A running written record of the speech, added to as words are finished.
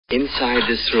Inside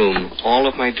this room, all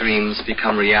of my dreams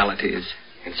become realities,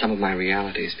 and some of my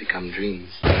realities become dreams.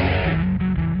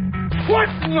 What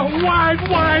in the wide,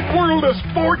 wide world of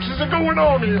sports is going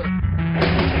on here?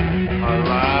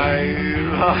 Alive!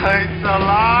 It's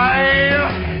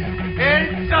alive!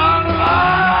 It's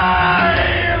alive!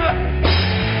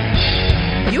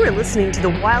 You are listening to The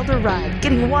Wilder Ride,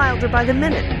 getting wilder by the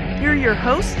minute. Here are your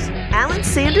hosts, Alan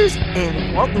Sanders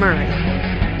and Walt Murray.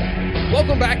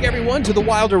 Welcome back, everyone, to The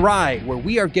Wilder Ride, where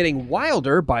we are getting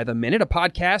wilder by the minute, a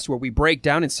podcast where we break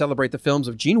down and celebrate the films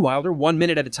of Gene Wilder 1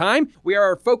 minute at a time. We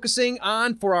are focusing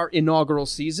on, for our inaugural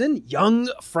season, Young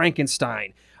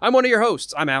Frankenstein. I'm one of your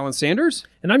hosts. I'm Alan Sanders.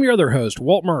 And I'm your other host,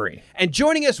 Walt Murray. And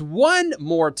joining us one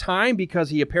more time, because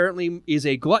he apparently is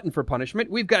a glutton for punishment,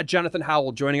 we've got Jonathan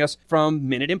Howell joining us from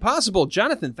Minute Impossible.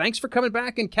 Jonathan, thanks for coming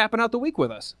back and capping out the week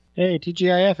with us. Hey,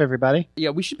 TGIF, everybody. Yeah,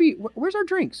 we should be... Where's our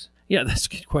drinks? Yeah, that's a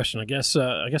good question. I guess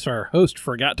our host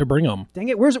forgot to bring them. Dang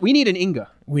it, where's it? We need an Inga.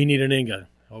 We need an Inga.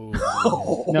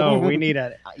 Oh. No, we need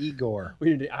an Igor.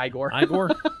 We need an Igor.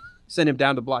 Igor? Send him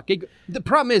down to block. The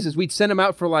problem is we'd send him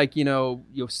out for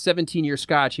 17-year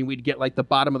scotch, and we'd get like the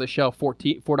bottom of the shelf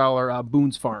 $4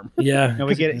 Boone's Farm. Yeah. No,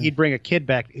 he'd bring a kid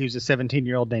back who's a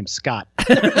 17-year-old named Scott.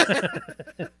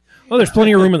 Well, there's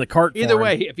plenty of room in the cart. Either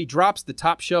way, if he drops the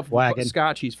top shelf wagon.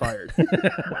 Scotch, he's fired.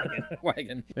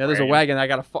 Wagon. Yeah, there's a wagon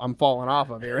I'm falling off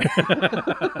of here.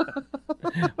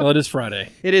 Well, it is Friday.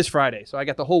 It is Friday, so I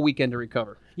got the whole weekend to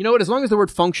recover. You know what? As long as the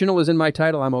word functional is in my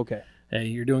title, I'm okay. Hey,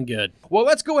 you're doing good. Well,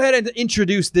 let's go ahead and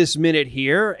introduce this minute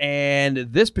here. And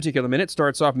this particular minute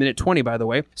starts off, minute 20, by the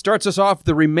way, starts us off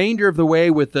the remainder of the way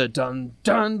with the dun,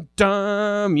 dun,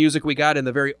 dun music we got in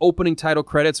the very opening title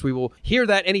credits. We will hear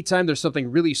that anytime there's something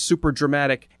really super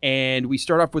dramatic. And we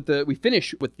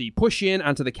finish with the push in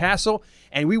onto the castle.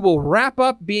 And we will wrap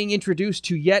up being introduced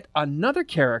to yet another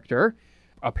character.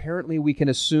 Apparently, we can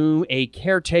assume a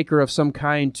caretaker of some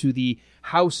kind to the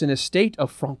house and estate of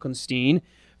Frankenstein,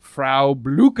 Frau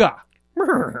Blucher.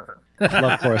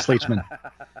 Love Cloris Leachman.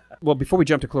 Well, before we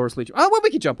jump to Cloris Leachman, we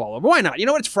could jump all over. Why not? You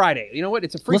know what? It's Friday. You know what?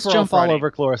 It's a free Let's jump Friday. all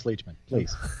over Cloris Leachman,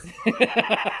 please.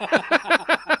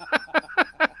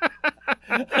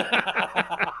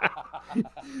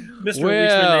 Mr.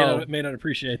 Leachman may not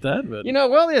appreciate that, but...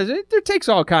 there takes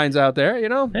all kinds out there, you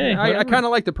know? Hey, I kind of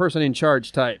like the person in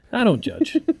charge type. I don't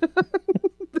judge.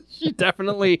 She's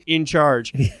definitely in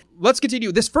charge. Let's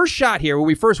continue. This first shot here, when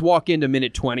we first walk into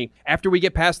minute 20, after we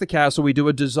get past the castle, we do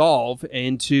a dissolve coming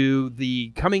into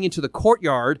the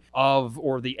courtyard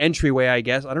or the entryway, I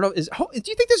guess. I don't know. Do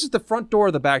you think this is the front door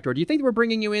or the back door? Do you think we're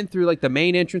bringing you in through like the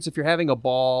main entrance if you're having a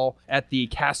ball at the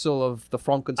castle of the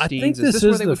Frankensteins? I think this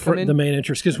is the main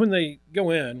entrance, because when they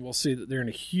go in, we'll see that they're in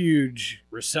a huge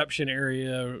reception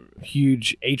area,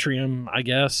 huge atrium, I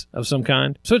guess, of some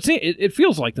kind. So it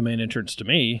feels like the main entrance to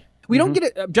me. We don't get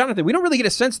it, Jonathan, we don't really get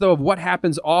a sense, though, of what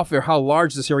happens off or how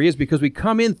large this area is, because we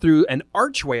come in through an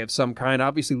archway of some kind,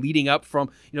 obviously leading up from,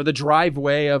 the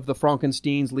driveway of the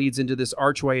Frankensteins leads into this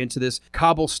archway, into this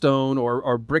cobblestone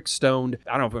or brick-stoned,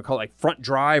 I don't know if we call it like front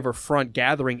drive or front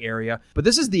gathering area. But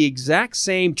this is the exact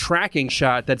same tracking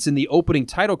shot that's in the opening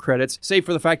title credits, save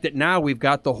for the fact that now we've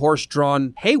got the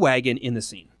horse-drawn hay wagon in the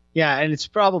scene. Yeah, and it's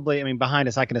probably, behind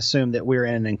us, I can assume that we're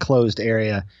in an enclosed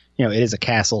area. It is a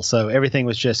castle, so everything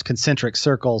was just concentric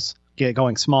circles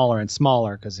going smaller and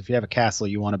smaller, because if you have a castle,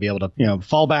 you want to be able to,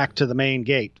 fall back to the main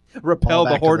gate. Repel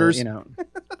the hoarders. They want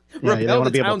to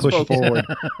be able to push forward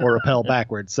or repel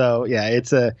backwards. So, yeah,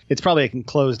 it's probably an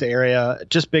enclosed area,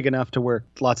 just big enough to where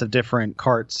lots of different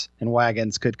carts and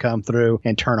wagons could come through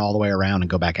and turn all the way around and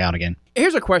go back out again.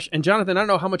 Here's a question, and Jonathan, I don't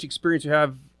know how much experience you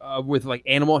have with like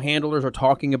animal handlers or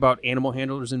talking about animal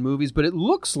handlers in movies, but it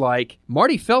looks like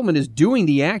Marty Feldman is doing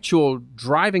the actual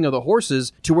driving of the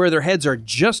horses to where their heads are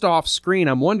just off screen.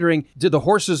 I'm wondering, did the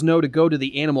horses know to go to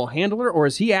the animal handler, or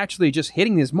is he actually just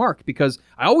hitting his mark? Because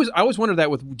I always wondered that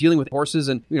with dealing with horses,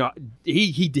 and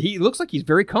he looks like he's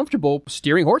very comfortable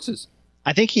steering horses.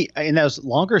 I think in those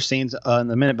longer scenes in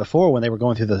the minute before, when they were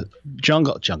going through the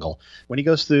jungle, when he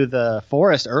goes through the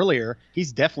forest earlier,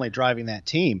 he's definitely driving that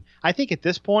team. I think at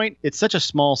this point, it's such a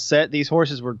small set. These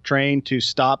horses were trained to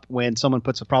stop when someone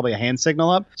puts probably a hand signal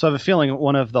up. So I have a feeling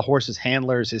one of the horse's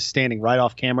handlers is standing right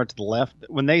off camera to the left.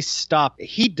 When they stop,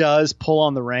 he does pull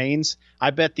on the reins.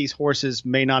 I bet these horses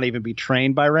may not even be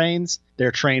trained by reins.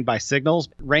 They're trained by signals.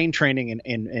 Rein training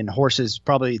in horses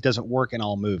probably doesn't work in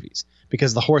all movies,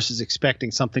 because the horse is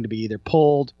expecting something to be either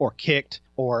pulled or kicked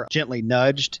or gently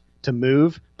nudged to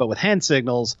move, but with hand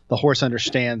signals, the horse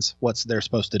understands what they're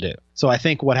supposed to do. So I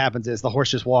think what happens is the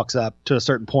horse just walks up to a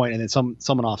certain point, and then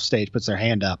someone off stage puts their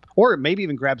hand up, or maybe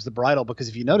even grabs the bridle, because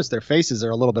if you notice, their faces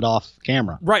are a little bit off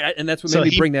camera. Right, and that's what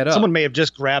made me bring that up. Someone may have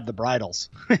just grabbed the bridles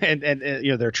and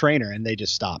their trainer, and they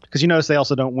just stopped. Because you notice they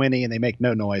also don't whinny and they make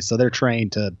no noise, so they're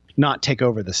trained to not take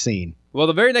over the scene. Well,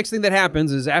 the very next thing that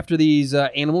happens is after these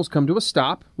animals come to a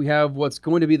stop, we have what's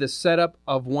going to be the setup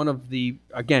of one of the,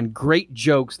 again, great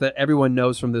jokes that everyone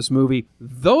knows from this movie.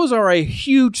 Those are a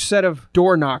huge set of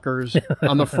door knockers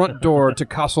on the front door to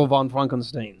Castle von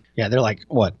Frankenstein. Yeah, they're like,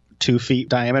 2 feet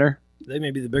diameter? They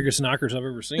may be the biggest knockers I've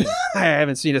ever seen. I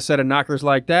haven't seen a set of knockers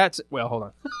like that. Well, hold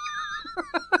on.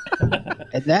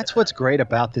 And that's what's great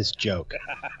about this joke.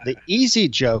 The easy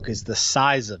joke is the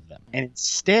size of them. And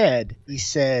instead, he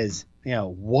says,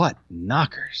 what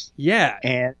knockers? Yeah.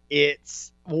 And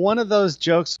it's one of those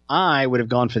jokes. I would have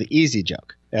gone for the easy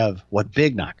joke of what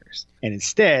big knockers. And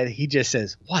instead, he just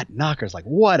says, what knockers? Like,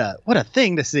 what a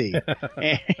thing to see.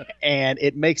 and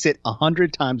it makes it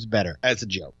 100 times better as a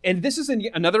joke. And this is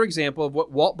another example of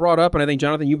what Walt brought up, and I think,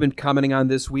 Jonathan, you've been commenting on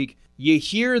this week. You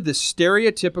hear the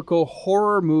stereotypical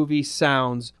horror movie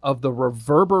sounds of the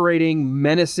reverberating,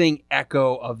 menacing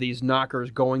echo of these knockers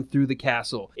going through the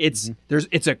castle. It's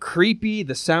a creepy,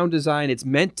 the sound design, it's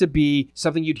meant to be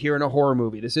something you'd hear in a horror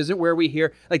movie. This isn't where we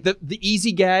hear, like the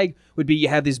easy gag would be you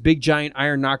have these big giant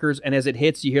iron knockers, and as it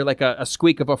hits, you hear like a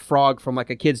squeak of a frog from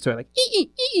like a kid's toy, like ee,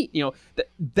 ee, ee.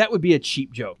 That would be a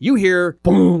cheap joke. You hear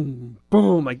boom,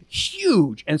 boom, like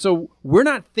huge. And so we're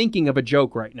not thinking of a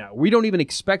joke right now. We don't even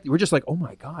expect, we're just like, oh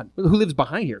my God, who lives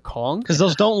behind here? Kong? Because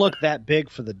those don't look that big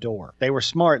for the door. They were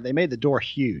smart. They made the door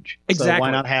huge. Exactly. So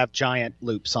why not have giant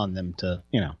loops on them to,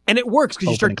 And it works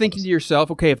because you start thinking to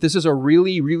yourself, okay, if this is a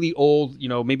really, really old,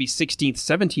 maybe 16th,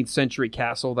 17th century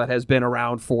castle that has been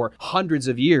around for hundreds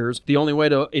of years, the only way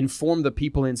to inform the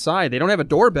people inside, they don't have a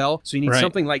doorbell, so you need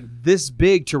something like this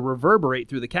big to reverberate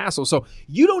through the castle. So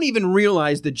you don't even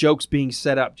realize the joke's being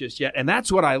set up just yet. And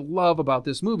that's what I love about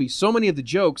this movie. So many of the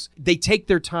jokes, they take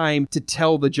their time to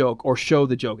tell the joke or show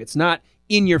the joke. It's not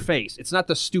in your face. It's not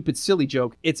the stupid, silly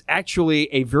joke. It's actually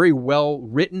a very well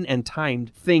written and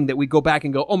timed thing that we go back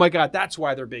and go, oh my God, that's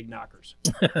why they're big knockers.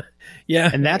 Yeah.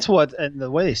 And and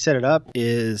the way they set it up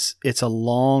is it's a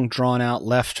long, drawn out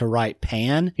left to right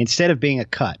pan instead of being a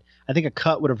cut. I think a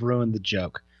cut would have ruined the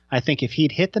joke. I think if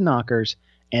he'd hit the knockers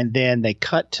and then they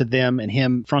cut to them and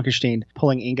him, Frankenstein,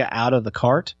 pulling Inga out of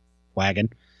the wagon,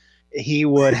 it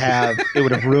would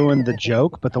have ruined the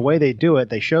joke. But the way they do it,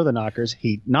 they show the knockers,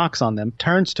 he knocks on them,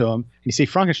 turns to him, and you see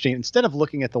Frankenstein, instead of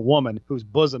looking at the woman whose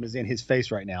bosom is in his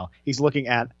face right now, he's looking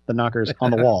at the knockers on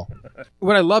the wall.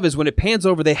 What I love is when it pans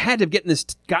over, they had to have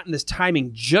gotten this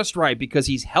timing just right, because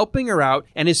he's helping her out,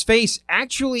 and his face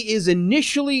actually is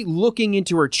initially looking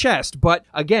into her chest. But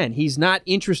again, he's not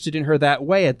interested in her that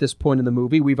way at this point in the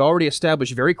movie. We've already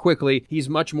established very quickly he's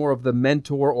much more of the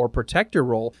mentor or protector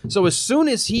role. So as soon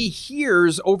as he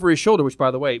hears over his shoulder, which,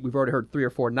 by the way, we've already heard 3 or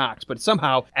 4 knocks, but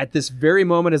somehow at this very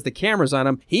moment as the camera's on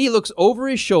him, he looks over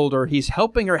his shoulder, he's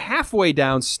helping her halfway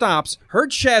down, stops, her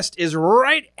chest is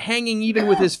right hanging even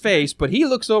with his face, but he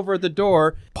looks over at the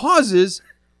door, pauses,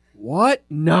 what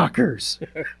knockers?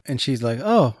 And she's like,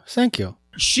 oh, thank you.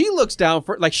 She looks down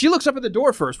she looks up at the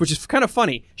door first, which is kind of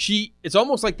funny. It's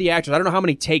almost like the actress. I don't know how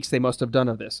many takes they must have done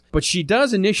of this, but she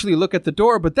does initially look at the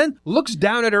door, but then looks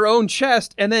down at her own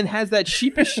chest and then has that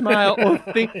sheepish smile.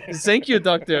 Thank you,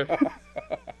 doctor.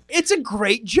 It's a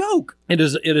great joke. It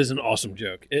is an awesome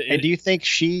joke. And do you think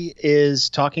she is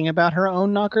talking about her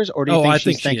own knockers, or do you think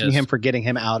she's thanking him for getting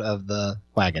him out of the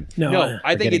wagon? No,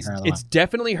 I think it's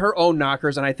definitely her own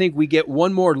knockers, and I think we get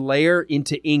one more layer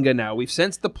into Inga now. We've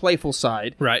sensed the playful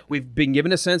side. Right. We've been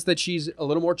given a sense that she's a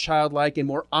little more childlike and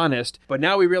more honest, but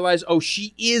now we realize,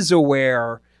 she is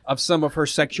aware of some of her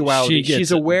sexuality.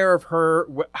 She's aware of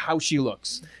how she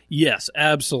looks. Yes,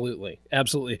 absolutely.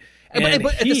 Absolutely. But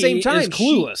at the same time, is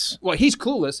clueless. He's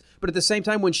clueless, but at the same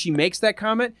time, when she makes that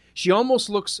comment, she almost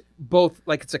looks both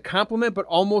like it's a compliment, but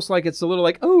almost like it's a little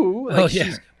like,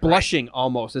 she's blushing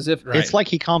almost, as if... Right. It's like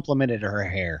he complimented her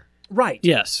hair. Right.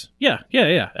 Yes. Yeah,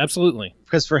 absolutely.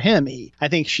 Because for him, I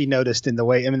think she noticed in the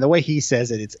way he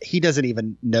says it, he doesn't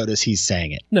even notice he's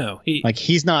saying it. No.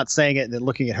 He's not saying it and then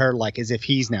looking at her like as if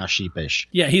he's now sheepish.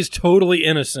 Yeah, he's totally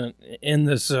innocent in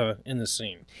this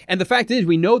scene. And the fact is,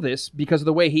 we know this because of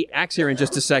the way he acts here in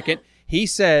just a second. He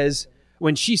says,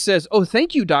 when she says, oh,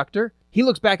 thank you, doctor, he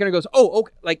looks back at her and goes, oh,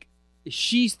 okay. Like,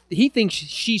 he thinks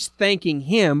she's thanking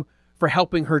him for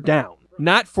helping her down,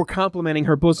 not for complimenting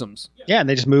her bosoms. Yeah, and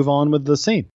they just move on with the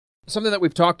scene. Something that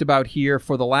we've talked about here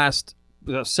for the last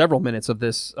several minutes of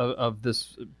this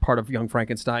part of Young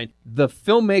Frankenstein. The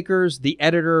filmmakers, the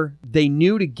editor, they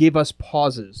knew to give us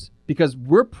pauses, because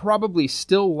we're probably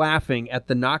still laughing at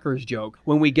the knockers joke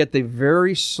when we get the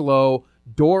very slow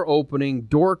door opening,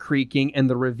 door creaking, and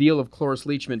the reveal of Cloris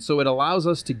Leachman. So it allows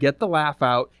us to get the laugh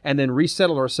out and then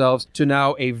resettle ourselves to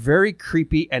now a very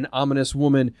creepy and ominous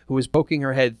woman who is poking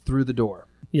her head through the door.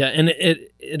 Yeah, and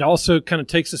it also kind of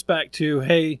takes us back to,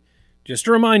 hey, just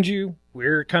to remind you,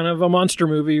 we're kind of a monster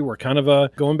movie. We're kind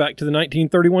of going back to the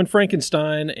 1931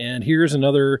 Frankenstein, and here's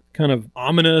another kind of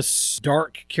ominous,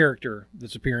 dark character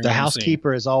that's appearing. The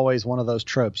housekeeper is always one of those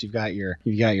tropes. You've got your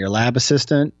lab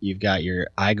assistant, you've got your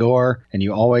Igor, and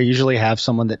you always usually have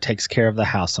someone that takes care of the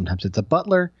house. Sometimes it's a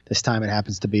butler. This time it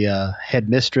happens to be a head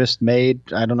mistress, maid.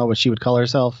 I don't know what she would call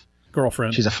herself.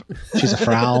 Girlfriend. She's a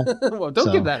frau. Well,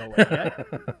 don't give that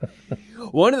away.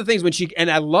 One of the things and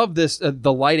I love this,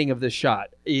 the lighting of this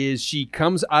shot, is she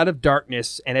comes out of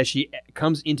darkness, and as she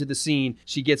comes into the scene,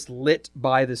 she gets lit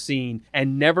by the scene,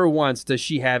 and never once does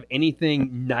she have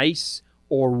anything nice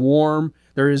or warm.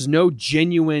 There is no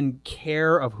genuine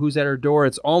care of who's at her door.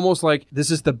 It's almost like this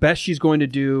is the best she's going to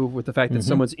do with the fact that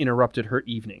someone's interrupted her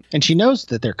evening. And she knows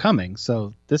that they're coming,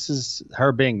 so this is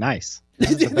her being nice.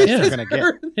 This is the best you're going to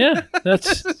get. Yeah,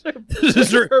 this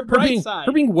is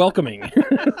her being welcoming.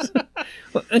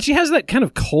 And she has that kind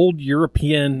of cold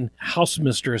European house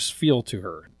mistress feel to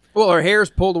her. Well, her hair's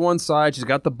pulled to one side. She's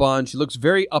got the bun. She looks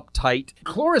very uptight.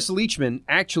 Cloris Leachman,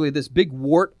 actually, this big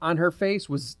wart on her face,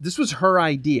 was her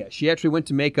idea. She actually went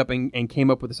to makeup and came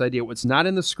up with this idea. It's not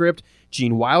in the script.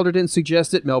 Gene Wilder didn't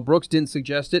suggest it. Mel Brooks didn't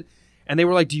suggest it. And they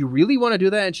were like, do you really want to do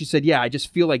that? And she said, yeah, I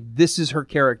just feel like this is her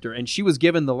character. And she was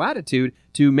given the latitude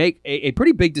to make a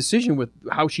pretty big decision with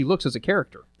how she looks as a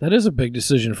character. That is a big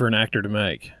decision for an actor to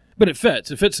make. But it fits.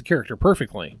 It fits the character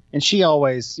perfectly. And she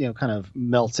always, kind of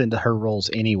melts into her roles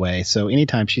anyway. So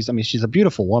anytime she's a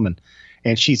beautiful woman,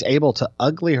 and she's able to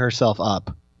ugly herself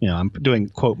up. I'm doing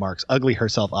quote marks, ugly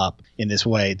herself up in this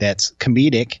way that's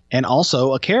comedic and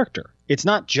also a character. It's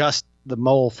not just the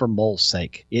mole for mole's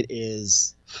sake. It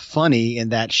is funny in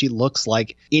that she looks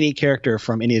like any character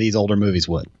from any of these older movies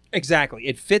would. Exactly.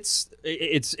 It fits.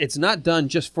 It's not done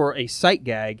just for a sight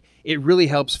gag. It really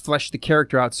helps flesh the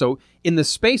character out. So in the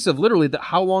space of literally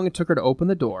how long it took her to open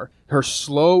the door, her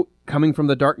slow coming from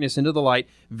the darkness into the light,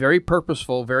 very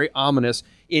purposeful, very ominous,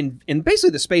 in basically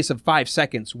the space of 5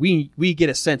 seconds, we get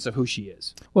a sense of who she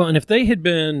is. Well, and if they had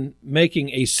been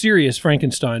making a serious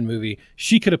Frankenstein movie,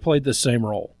 she could have played the same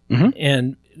role. Mm-hmm.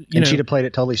 And she'd have played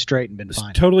it totally straight and been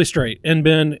fine. Totally straight and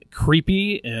been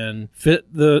creepy and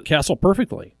fit the castle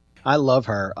perfectly. I love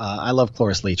her. I love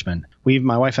Cloris Leachman.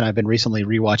 My wife and I have been recently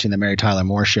rewatching the Mary Tyler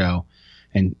Moore Show,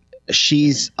 and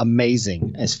she's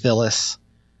amazing as Phyllis.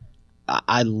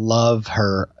 I love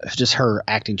her. Just her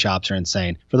acting chops are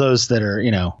insane. For those that are,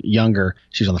 younger,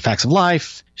 she's on The Facts of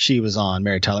Life. She was on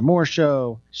Mary Tyler Moore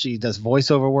Show. She does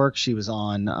voiceover work. She was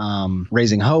on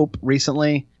Raising Hope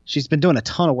recently. She's been doing a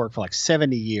ton of work for like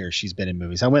 70 years. She's been in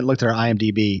movies. I went and looked at her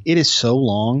IMDb. It is so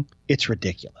long. It's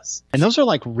ridiculous. And those are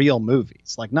like real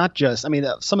movies. Like not just, some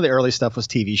of the early stuff was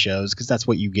TV shows because that's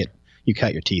what you get. You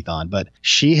cut your teeth on. But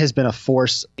she has been a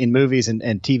force in movies and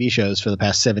TV shows for the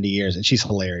past 70 years, and she's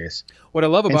hilarious. What I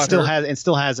love about her... And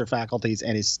still has her faculties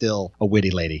and is still a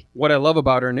witty lady. What I love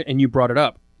about her, and you brought it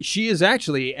up, she is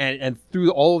actually, and through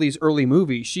all of these early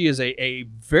movies, she is a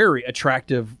very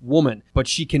attractive woman, but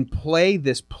she can play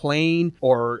this plain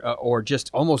or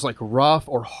just almost like rough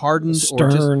or hardened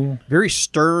stern. Or just very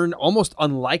stern, almost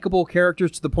unlikable characters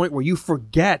to the point where you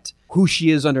forget who she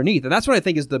is underneath. And that's what I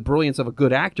think is the brilliance of a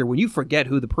good actor, when you forget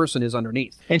who the person is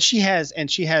underneath. And she has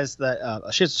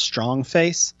a strong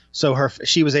face. So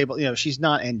she was able, she's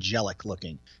not angelic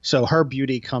looking. So her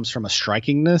beauty comes from a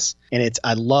strikingness, and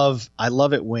I love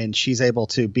it when she's able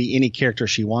to be any character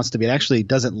she wants to be. It actually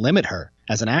doesn't limit her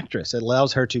as an actress. It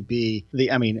allows her to be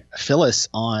Phyllis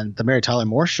on the Mary Tyler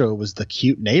Moore Show was the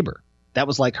cute neighbor. That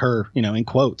was like her, in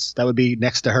quotes. That would be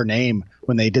next to her name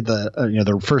when they did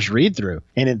the first read through.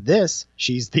 And in this,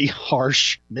 she's the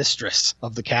harsh mistress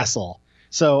of the castle.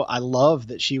 So I love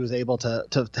that she was able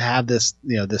to have this,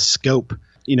 this scope,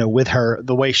 with her,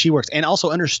 the way she works, and also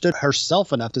understood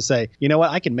herself enough to say, you know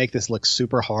what, I can make this look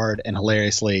super hard and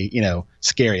hilariously,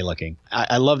 scary looking.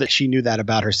 I love that she knew that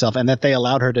about herself and that they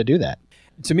allowed her to do that.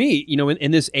 To me,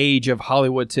 in this age of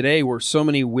Hollywood today, where so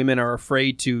many women are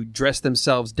afraid to dress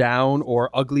themselves down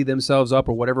or ugly themselves up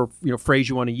or whatever phrase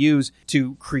you want to use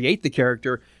to create the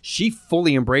character, she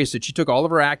fully embraced it. She took all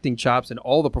of her acting chops and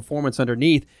all the performance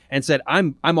underneath and said,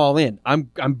 "I'm all in.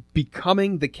 I'm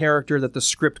becoming the character that the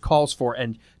script calls for,"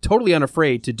 and totally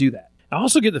unafraid to do that. I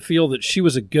also get the feel that she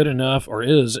was a good enough, or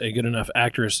is a good enough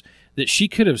actress, that she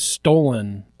could have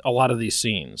stolen a lot of these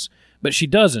scenes. But she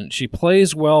doesn't. She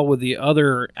plays well with the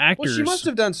other actors. Well, she must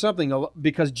have done something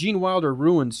because Gene Wilder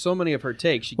ruined so many of her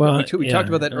takes. We talked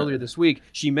about that earlier this week.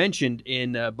 She mentioned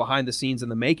in behind the scenes in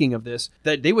the making of this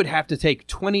that they would have to take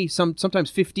 20, sometimes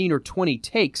 15 or 20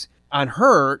 takes on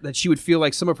her, that she would feel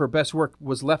like some of her best work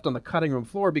was left on the cutting room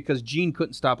floor because Gene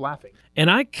couldn't stop laughing.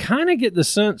 And I kind of get the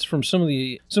sense from some of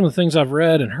the things I've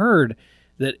read and heard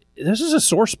that this is a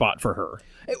sore spot for her.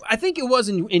 I think it was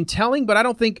in telling, but I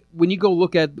don't think when you go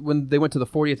look at when they went to the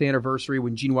 40th anniversary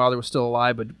when Gene Wilder was still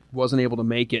alive but wasn't able to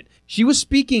make it, she was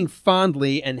speaking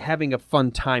fondly and having a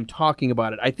fun time talking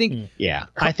about it. I think. Yeah,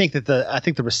 I think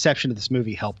the reception of this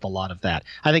movie helped a lot of that.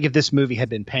 I think if this movie had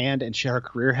been panned and her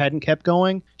career hadn't kept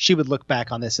going, she would look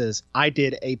back on this as I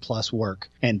did A+ work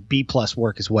and B+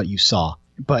 work is what you saw.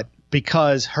 But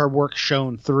because her work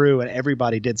shone through and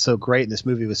everybody did so great and this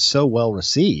movie was so well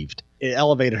received, it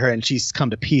elevated her and she's come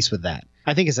to peace with that.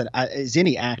 I think as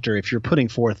any actor, if you're putting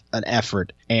forth an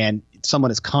effort and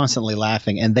someone is constantly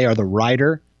laughing and they are the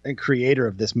writer and creator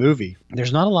of this movie,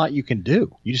 there's not a lot you can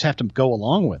do. You just have to go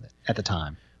along with it at the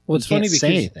time. Well, it's funny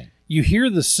because you hear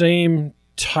the same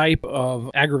type of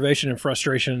aggravation and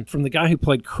frustration from the guy who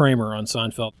played Kramer on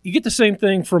Seinfeld. You get the same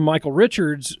thing from Michael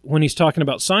Richards when he's talking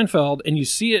about Seinfeld, and you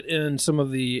see it in some of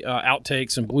the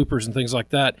outtakes and bloopers and things like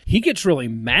that. He gets really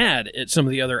mad at some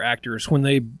of the other actors when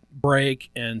they break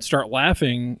and start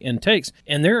laughing in takes.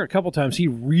 And there are a couple times he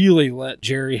really let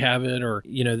Jerry have it, or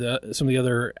some of the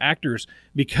other actors,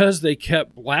 because they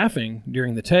kept laughing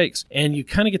during the takes. And you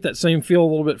kind of get that same feel a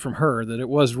little bit from her, that it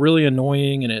was really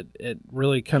annoying and it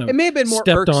really kind of it may have been more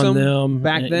stepped irksome on them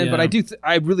back then, but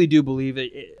I really do believe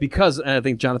it because, and I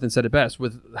think Jonathan said it best,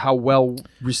 with how well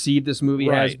received this movie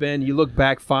has been. You look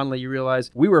back fondly, you realize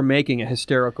we were making a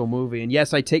hysterical movie. And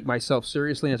yes, I take myself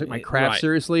seriously and I took my craft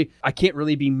seriously. I can't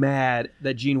really be mad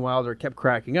that Gene Wilder kept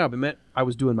cracking up. It meant I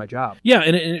was doing my job. Yeah,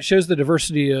 and it shows the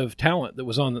diversity of talent that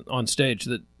was on stage.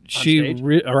 That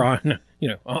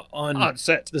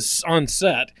on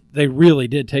set, they really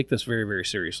did take this very, very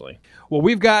seriously. Well,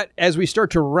 we've got, as we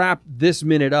start to wrap this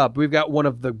minute up, we've got one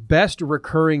of the best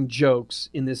recurring jokes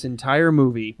in this entire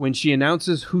movie when she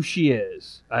announces who she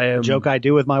is. A joke I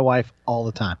do with my wife all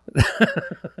the time.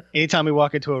 Anytime we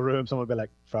walk into a room, someone will be like,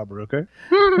 Frau Blucher.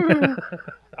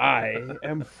 I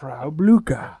am Frau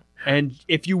Blucher. And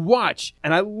if you watch,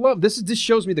 and I love this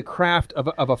shows me the craft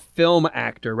of a film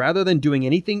actor. Rather than doing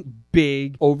anything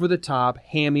big, over the top,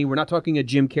 hammy, we're not talking a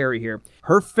Jim Carrey here.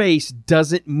 Her face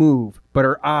doesn't move, but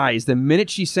her eyes, the minute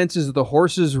she senses the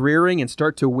horses rearing and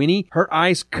start to whinny, her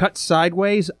eyes cut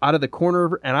sideways out of the corner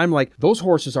of her, and I'm like, those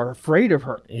horses are afraid of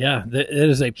her. Yeah, it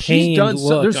is a pained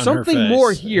look. There's on something her face.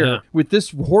 more here with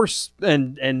this horse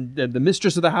and the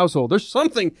mistress of the household. There's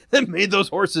something that made those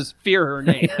horses fear her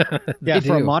name. Yeah,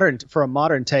 for a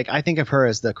modern take, I think of her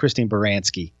as the Christine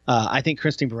Baranski. I think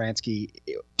Christine Baranski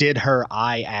did her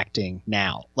eye acting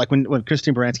now. Like when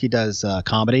Christine Baranski does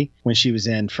comedy, when she was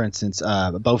in, for instance,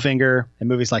 Bowfinger and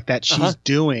movies like that, she's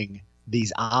doing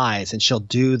these eyes and she'll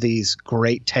do these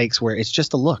great takes where it's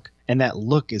just a look. And that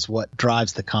look is what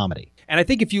drives the comedy. And I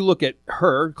think if you look at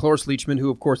her, Cloris Leachman, who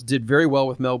of course did very well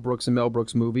with Mel Brooks and Mel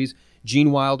Brooks movies,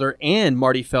 Gene Wilder and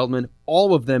Marty Feldman,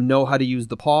 all of them know how to use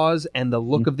the pause and the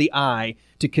look of the eye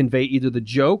to convey either the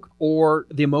joke or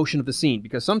the emotion of the scene.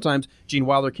 Because sometimes Gene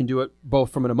Wilder can do it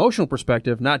both from an emotional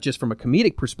perspective, not just from a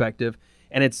comedic perspective.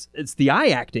 And it's the eye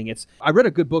acting. I read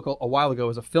a good book a while ago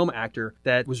as a film actor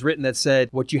that was written that said,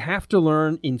 what you have to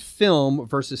learn in film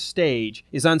versus stage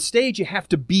is on stage you have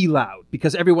to be loud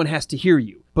because everyone has to hear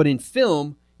you. But in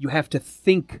film, you have to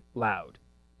think loud.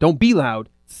 Don't be loud,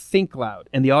 think loud.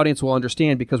 And the audience will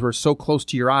understand because we're so close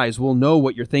to your eyes, we'll know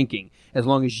what you're thinking as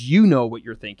long as you know what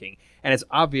you're thinking. And it's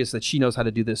obvious that she knows how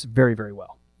to do this very, very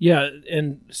well. Yeah,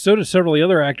 and so do several of the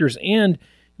other actors. And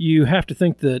you have to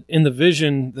think that in the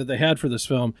vision that they had for this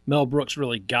film, Mel Brooks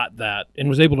really got that and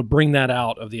was able to bring that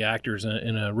out of the actors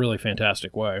in a really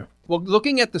fantastic way. Well,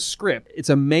 looking at the script, it's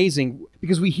amazing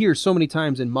because we hear so many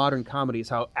times in modern comedies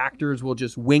how actors will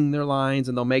just wing their lines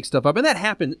and they'll make stuff up. And that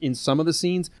happened in some of the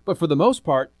scenes. But for the most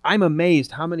part, I'm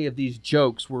amazed how many of these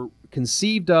jokes were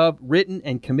conceived of, written,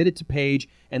 and committed to page,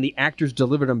 and the actors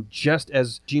delivered them just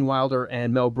as Gene Wilder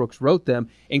and Mel Brooks wrote them,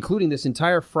 including this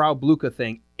entire Frau Blucher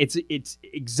thing. It's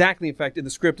exactly, in fact, in the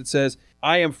script it says,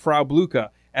 I am Frau Blucher.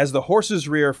 As the horses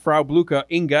rear, Frau Blucher,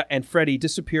 Inga, and Freddy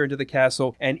disappear into the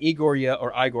castle, and Igor,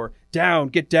 down,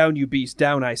 get down, you beast,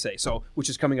 down, I say. So, which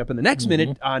is coming up in the next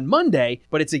minute on Monday,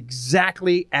 but it's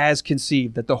exactly as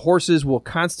conceived, that the horses will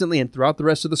constantly, and throughout the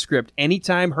rest of the script,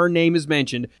 anytime her name is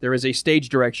mentioned, there is a stage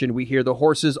direction. We hear the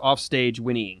horses off stage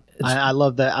whinnying. I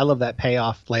love that. I love that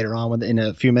payoff later on. When in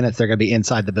a few minutes they're going to be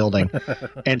inside the building,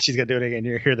 and she's going to do it again.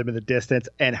 You hear them in the distance,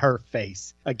 and her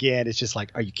face again. It's just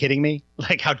like, are you kidding me?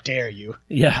 Like, how dare you?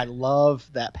 Yeah, I love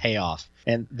that payoff.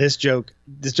 And this joke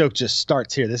just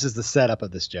starts here. This is the setup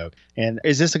of this joke. And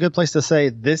is this a good place to say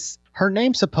this? Her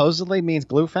name supposedly means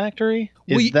glue factory.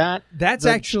 That's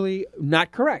actually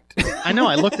not correct. I know.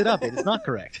 I looked it up. It is not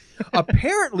correct.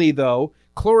 Apparently, though,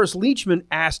 Cloris Leachman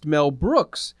asked Mel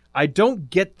Brooks, I don't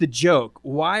get the joke.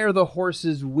 Why are the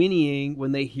horses whinnying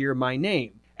when they hear my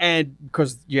name? And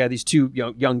because, these two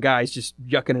young guys just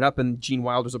yucking it up in Gene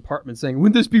Wilder's apartment saying,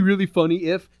 wouldn't this be really funny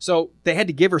if? So they had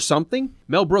to give her something.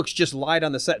 Mel Brooks just lied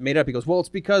on the set and made it up. He goes, well, it's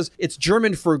because it's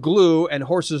German for glue, and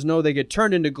horses know they get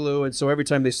turned into glue, and so every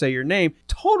time they say your name,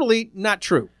 totally not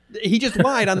true. He just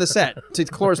lied on the set to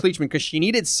Cloris Leachman because she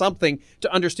needed something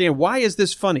to understand, why is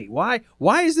this funny? Why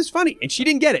is this funny? And she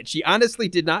didn't get it. She honestly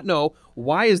did not know,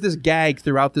 why is this gag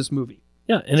throughout this movie?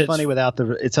 Yeah, and it's funny without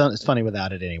it's funny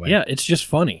without it anyway. Yeah, it's just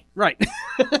funny. Right.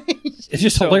 It's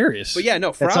just hilarious. But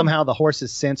and somehow the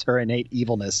horses sense her innate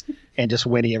evilness and just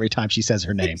whinny every time she says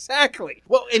her name. Exactly.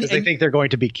 Well, and they think they're going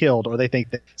to be killed, or they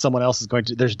think that someone else is going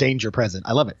to. There's danger present.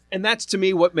 I love it. And that's, to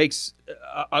me, what makes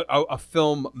a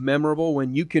film memorable,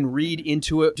 when you can read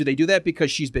into it. Do they do that because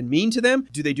she's been mean to them?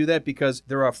 Do they do that because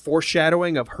there are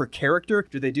foreshadowing of her character?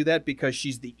 Do they do that because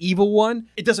she's the evil one?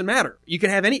 It doesn't matter. You can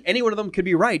have any one of them could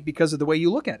be right because of the way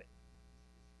you look at it.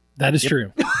 That is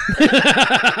true.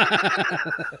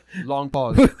 Long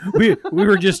pause. we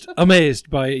were just amazed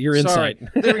by your insight.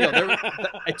 There we go.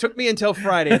 It took me until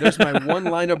Friday. There's my one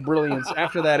line of brilliance.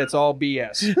 After that, it's all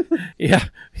BS. Yeah.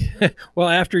 Well,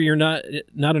 after you're not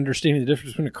understanding the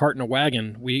difference between a cart and a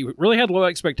wagon, we really had low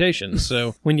expectations.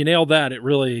 So when you nailed that, it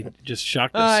really just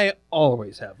shocked us. I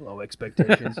always have low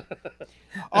expectations.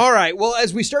 All right. Well,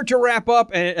 as we start to wrap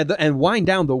up and wind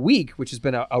down the week, which has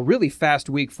been a really fast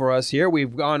week for us here,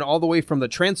 we've gone all the way from the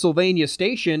Transylvania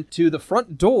station to the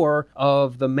front door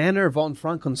of the Manor von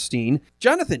Frankenstein.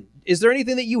 Jonathan, is there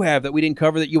anything that you have that we didn't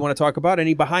cover that you want to talk about?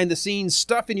 Any behind-the-scenes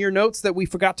stuff in your notes that we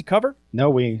forgot to cover? No,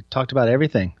 we talked about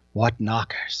everything. What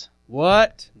knockers?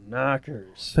 What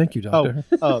knockers? Thank you, Doctor.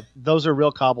 Oh, those are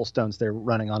real cobblestones they're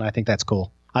running on. I think that's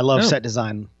cool. I love set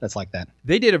design that's like that.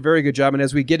 They did a very good job. And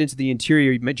as we get into the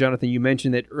interior, Jonathan, you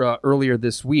mentioned it earlier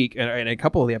this week, and a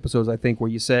couple of the episodes, I think, where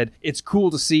you said it's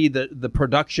cool to see the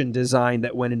production design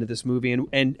that went into this movie.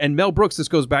 And Mel Brooks, this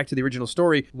goes back to the original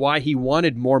story, why he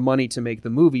wanted more money to make the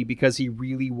movie, because he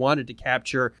really wanted to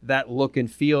capture that look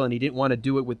and feel, and he didn't want to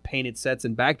do it with painted sets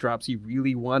and backdrops. He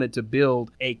really wanted to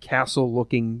build a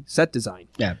castle-looking set design.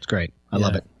 Yeah, it's great. I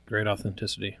love it. Great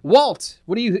authenticity. Walt,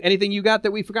 anything you got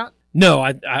that we forgot? No,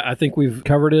 I think we've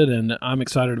covered it, and I'm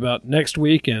excited about next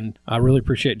week, and I really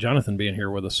appreciate Jonathan being here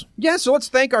with us. Yeah, so let's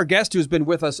thank our guest who's been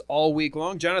with us all week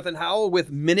long, Jonathan Howell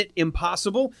with Minute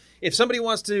Impossible. If somebody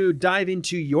wants to dive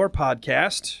into your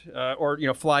podcast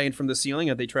or fly in from the ceiling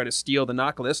and they try to steal the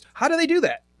knock list, how do they do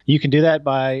that? You can do that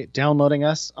by downloading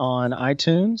us on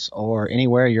iTunes or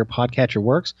anywhere your podcatcher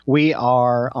works. We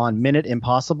are on Minute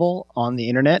Impossible on the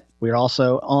internet. We're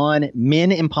also on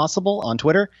Min Impossible on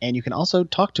Twitter. And you can also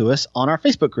talk to us on our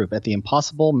Facebook group at the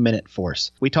Impossible Minute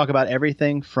Force. We talk about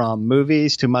everything from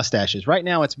movies to mustaches. Right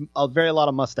now, it's a lot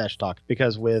of mustache talk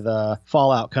because with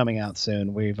Fallout coming out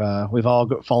soon, we've all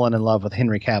fallen in love with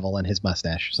Henry Cavill and his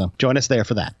mustache. So join us there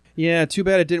for that. Yeah, too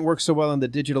bad it didn't work so well in the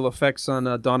digital effects on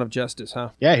Dawn of Justice, huh?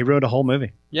 Yeah, he ruined a whole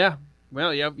movie. Yeah.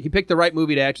 Well, yeah, he picked the right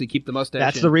movie to actually keep the mustache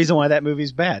That's in. the reason why that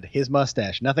movie's bad. His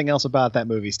mustache. Nothing else about that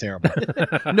movie's terrible.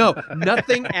 No,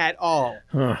 nothing at all.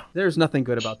 There's nothing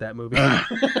good about that movie.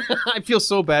 I feel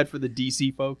so bad for the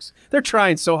DC folks. They're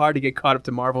trying so hard to get caught up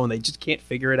to Marvel, and they just can't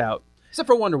figure it out. Except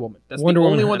for Wonder Woman. That's the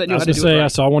only one that knew how to do it right. I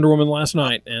saw Wonder Woman last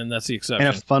night, and that's the exception.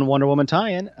 And a fun Wonder Woman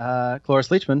tie-in, Cloris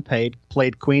Leachman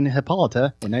played Queen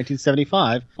Hippolyta in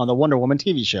 1975 on the Wonder Woman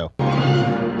TV show.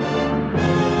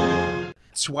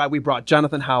 That's why we brought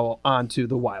Jonathan Howell onto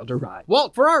the Wilder Ride.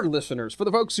 Well, for our listeners, for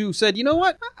the folks who said, you know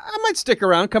what, I might stick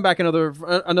around, come back another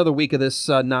week of this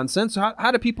nonsense.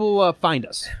 How do people find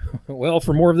us? Well,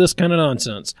 for more of this kind of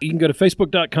nonsense, you can go to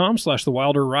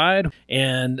facebook.com/thewilderride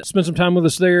and spend some time with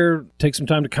us there. Take some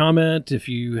time to comment. If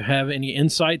you have any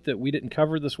insight that we didn't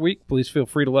cover this week, please feel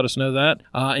free to let us know that.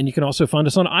 And you can also find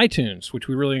us on iTunes, which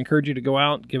we really encourage you to go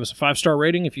out, give us a 5-star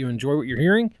rating if you enjoy what you're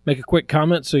hearing. Make a quick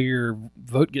comment so your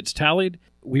vote gets tallied.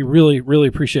 we really, really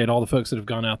appreciate all the folks that have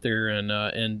gone out there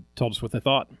and told us what they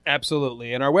thought.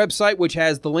 Absolutely. And our website, which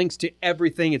has the links to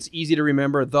everything, it's easy to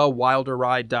remember,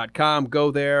 thewilderride.com.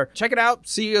 Go there, check it out,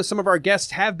 see who some of our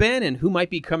guests have been and who might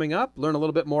be coming up, learn a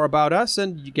little bit more about us,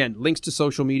 and again, links to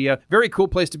social media. Very cool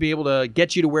place to be able to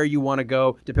get you to where you want to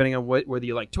go, depending on whether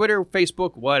you like Twitter,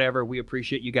 Facebook, whatever. We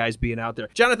appreciate you guys being out there.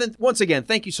 Jonathan, once again,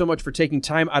 thank you so much for taking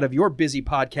time out of your busy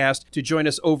podcast to join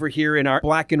us over here in our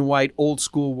black and white old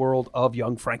school world of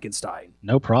Young Frankenstein.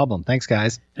 No problem. Thanks,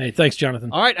 guys. Hey, thanks,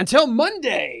 Jonathan. All right, until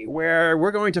Monday, where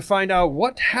we're going to find out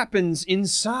what happens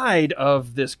inside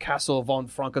of this Castle von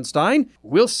Frankenstein,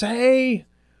 we'll say,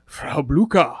 Frau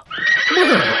Blucher.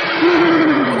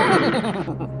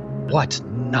 What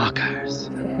knockers?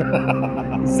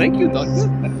 Thank you, Doctor.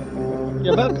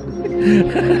 You're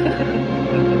welcome.